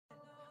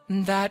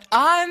that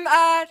I'm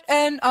at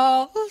an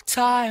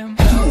all-time.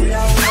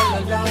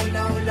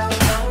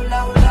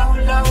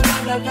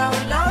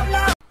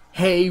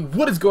 Hey,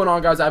 what is going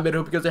on, guys? I hope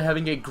you guys are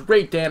having a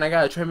great day, and I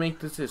gotta try to make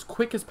this as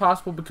quick as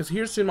possible because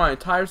here soon my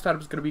entire setup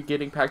is gonna be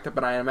getting packed up,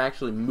 and I am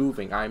actually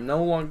moving. I am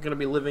no longer gonna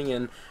be living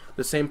in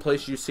the same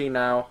place you see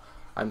now.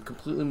 I'm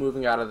completely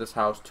moving out of this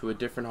house to a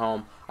different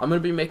home. I'm going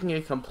to be making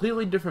a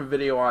completely different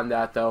video on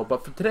that though,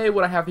 but for today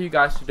what I have for you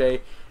guys today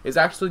is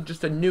actually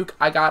just a nuke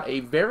I got a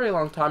very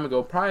long time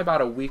ago, probably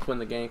about a week when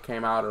the game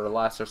came out or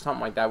less or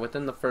something like that,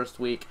 within the first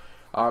week.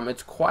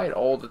 It's quite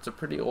old, it's a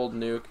pretty old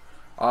nuke,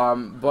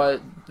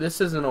 but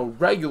this isn't a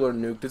regular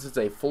nuke, this is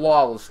a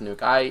flawless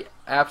nuke. I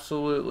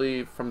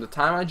absolutely, from the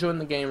time I join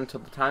the game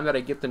until the time that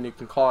I get the nuke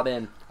and call it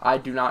in, I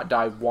do not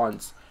die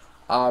once.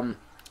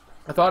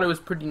 I thought it was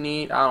pretty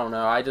neat. I don't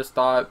know. I just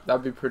thought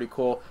that'd be pretty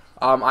cool.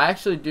 I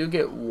actually do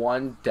get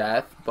one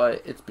death,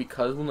 but it's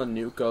because when the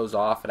nuke goes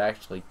off, it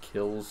actually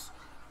kills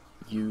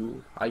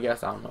you. I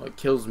guess, I don't know. It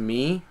kills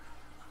me.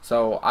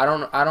 So I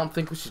don't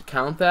think we should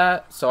count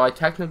that. So I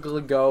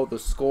technically go the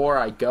score.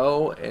 I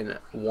go and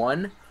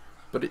 1,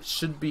 but it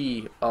should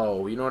be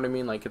you know what I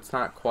mean? Like it's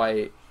not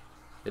quite.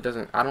 It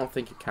doesn't. I don't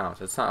think it counts.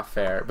 It's not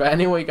fair. But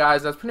anyway,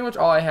 guys, that's pretty much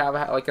all I have.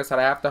 Like I said,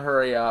 I have to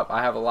hurry up.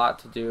 I have a lot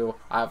to do.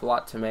 I have a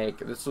lot to make.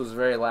 This was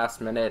very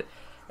last minute,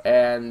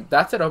 and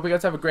that's it. I hope you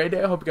guys have a great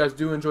day. I hope you guys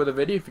do enjoy the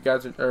video. If you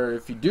guys are, or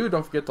if you do,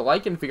 don't forget to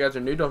like it. If you guys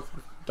are new, don't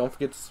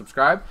forget to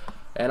subscribe.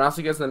 And I'll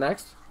see you guys in the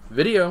next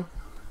video.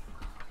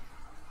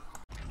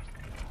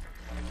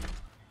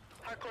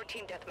 Hardcore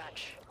team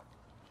deathmatch.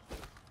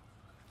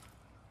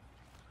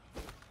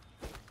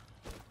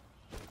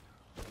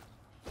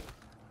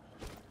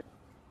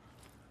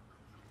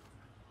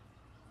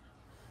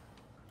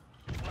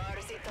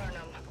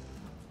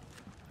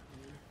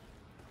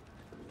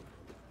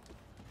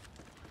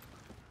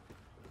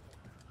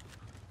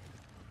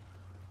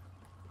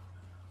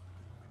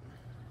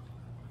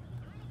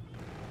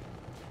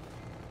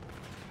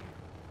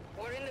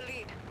 We're in the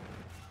lead.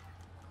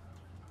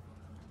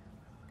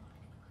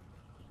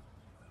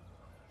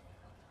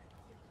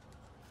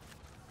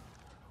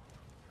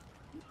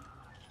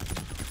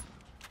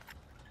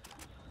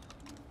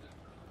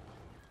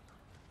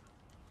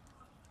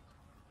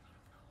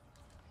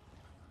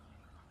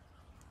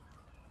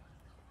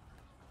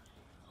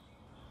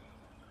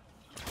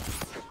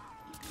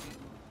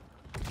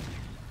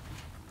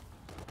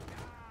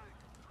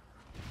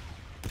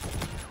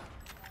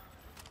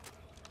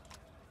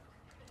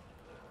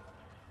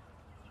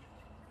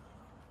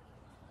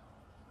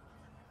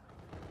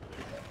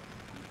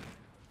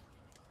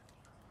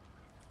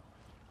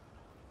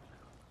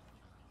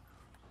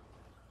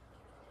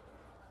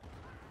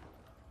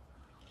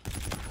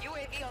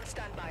 UAV on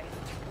standby.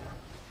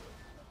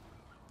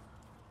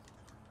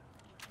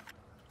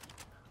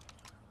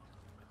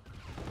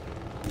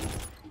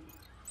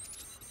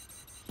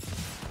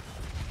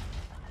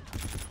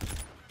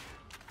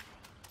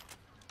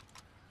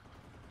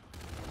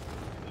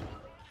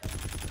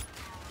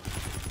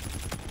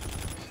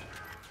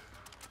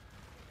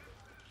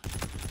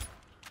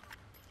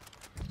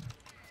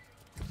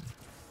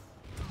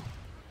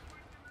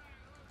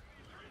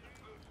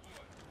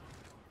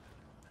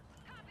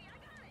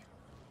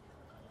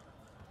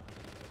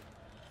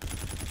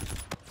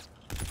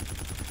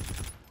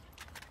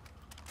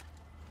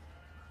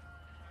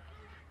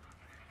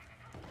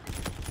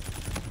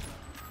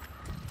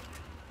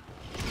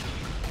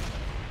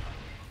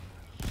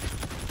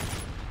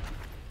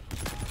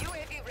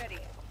 Ready.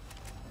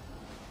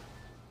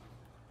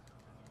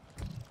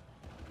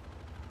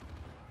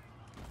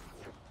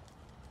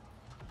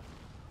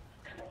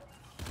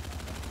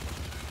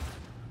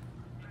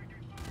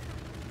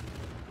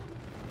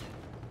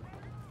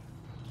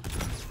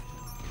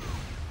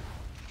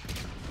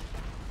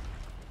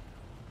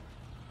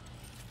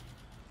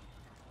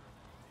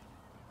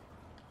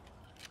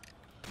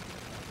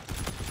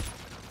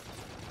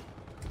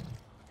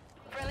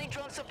 Friendly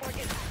drone support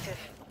is active.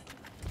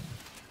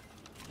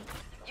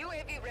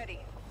 UAV ready.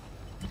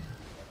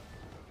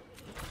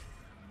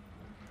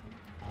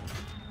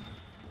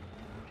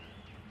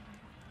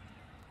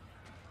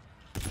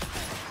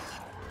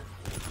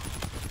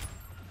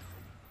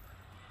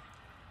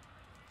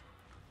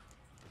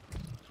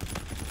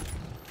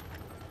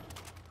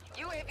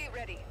 UAV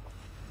ready.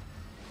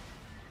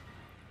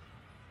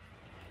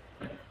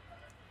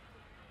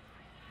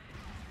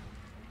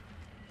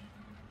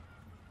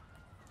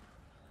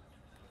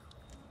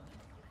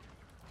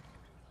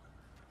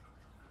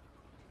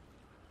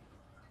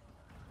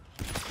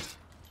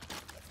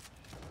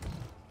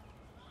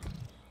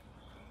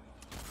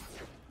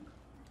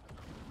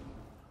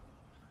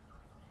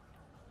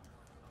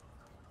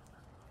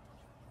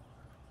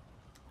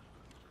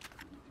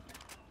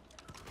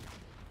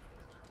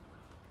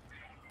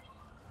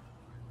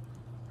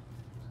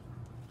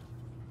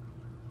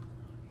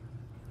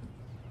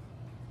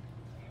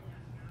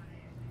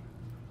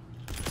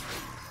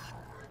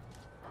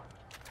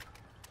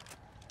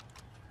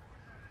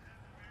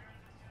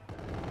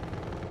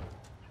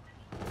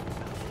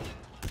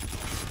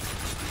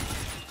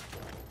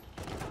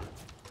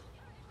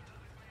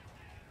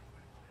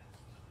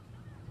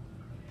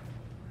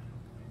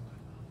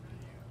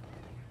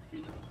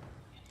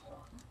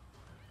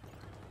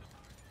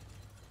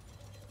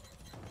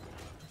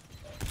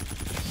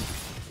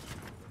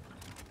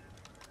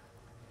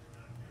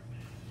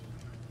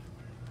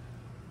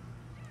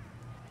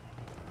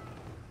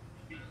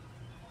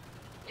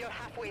 You're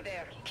halfway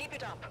there. Keep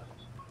it up.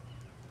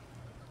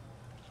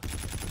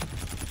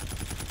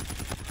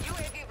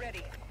 UAV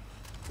ready.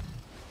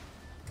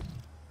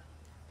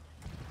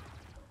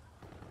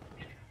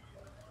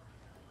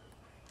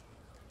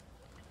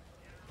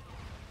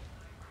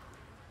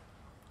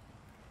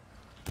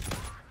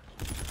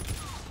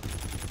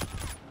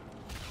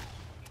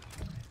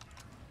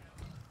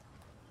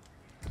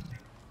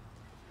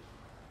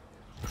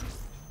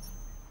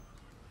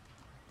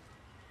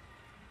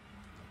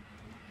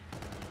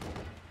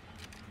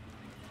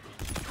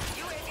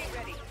 UAV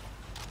ready.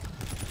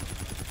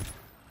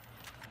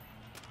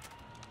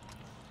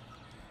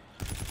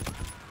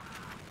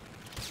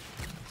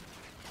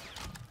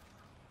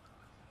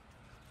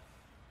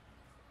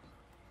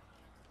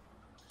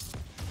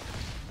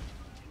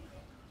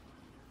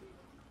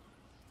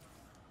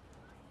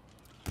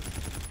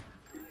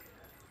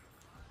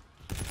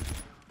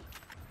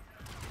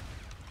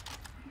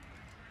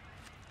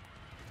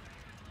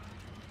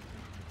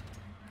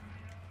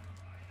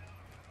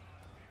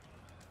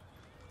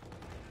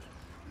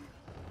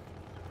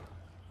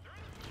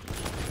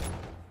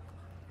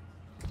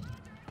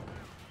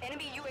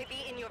 Enemy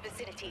UAV in your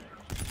vicinity.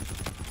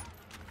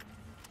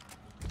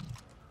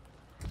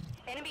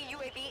 Enemy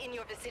UAV in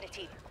your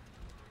vicinity.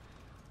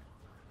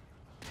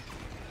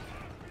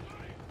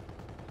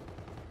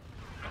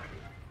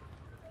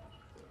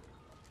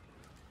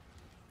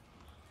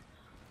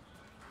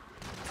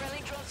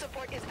 Friendly drone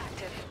support is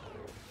active.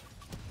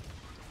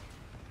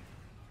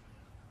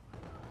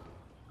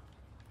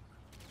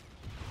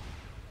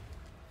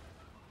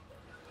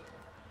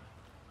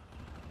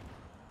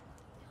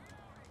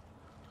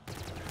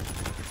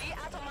 The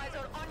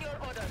Atomizer on your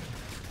order.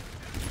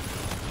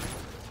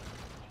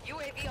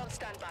 UAV on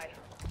standby.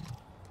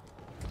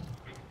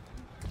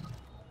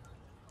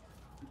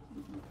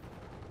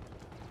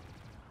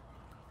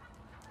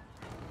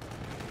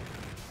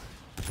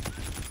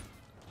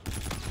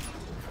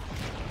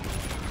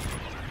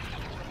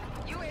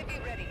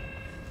 UAV ready.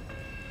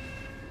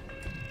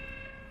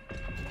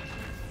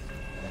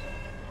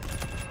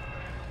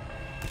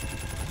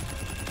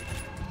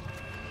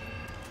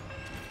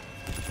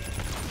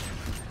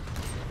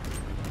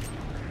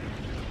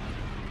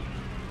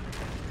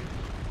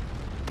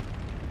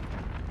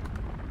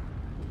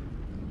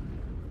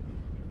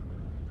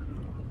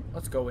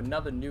 Let's go,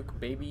 another nuke,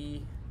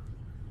 baby.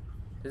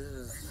 This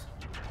is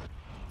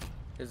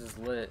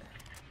lit.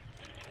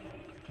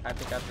 I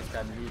think I just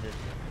got muted.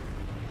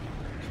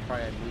 Should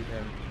probably unmute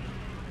him.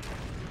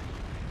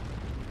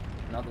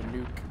 Another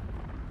nuke.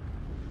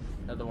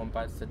 Another one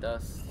bites the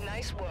dust.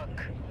 Nice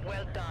work.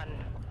 Well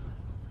done.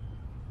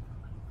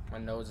 My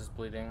nose is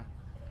bleeding.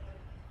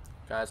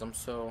 Guys, I'm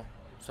so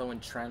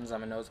entrenched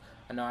on my nose.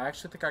 I know, I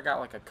actually think I got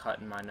like a cut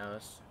in my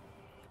nose.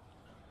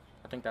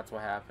 I think that's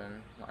what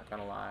happened. Not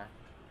gonna lie.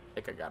 I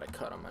think I got a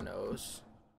cut on my nose.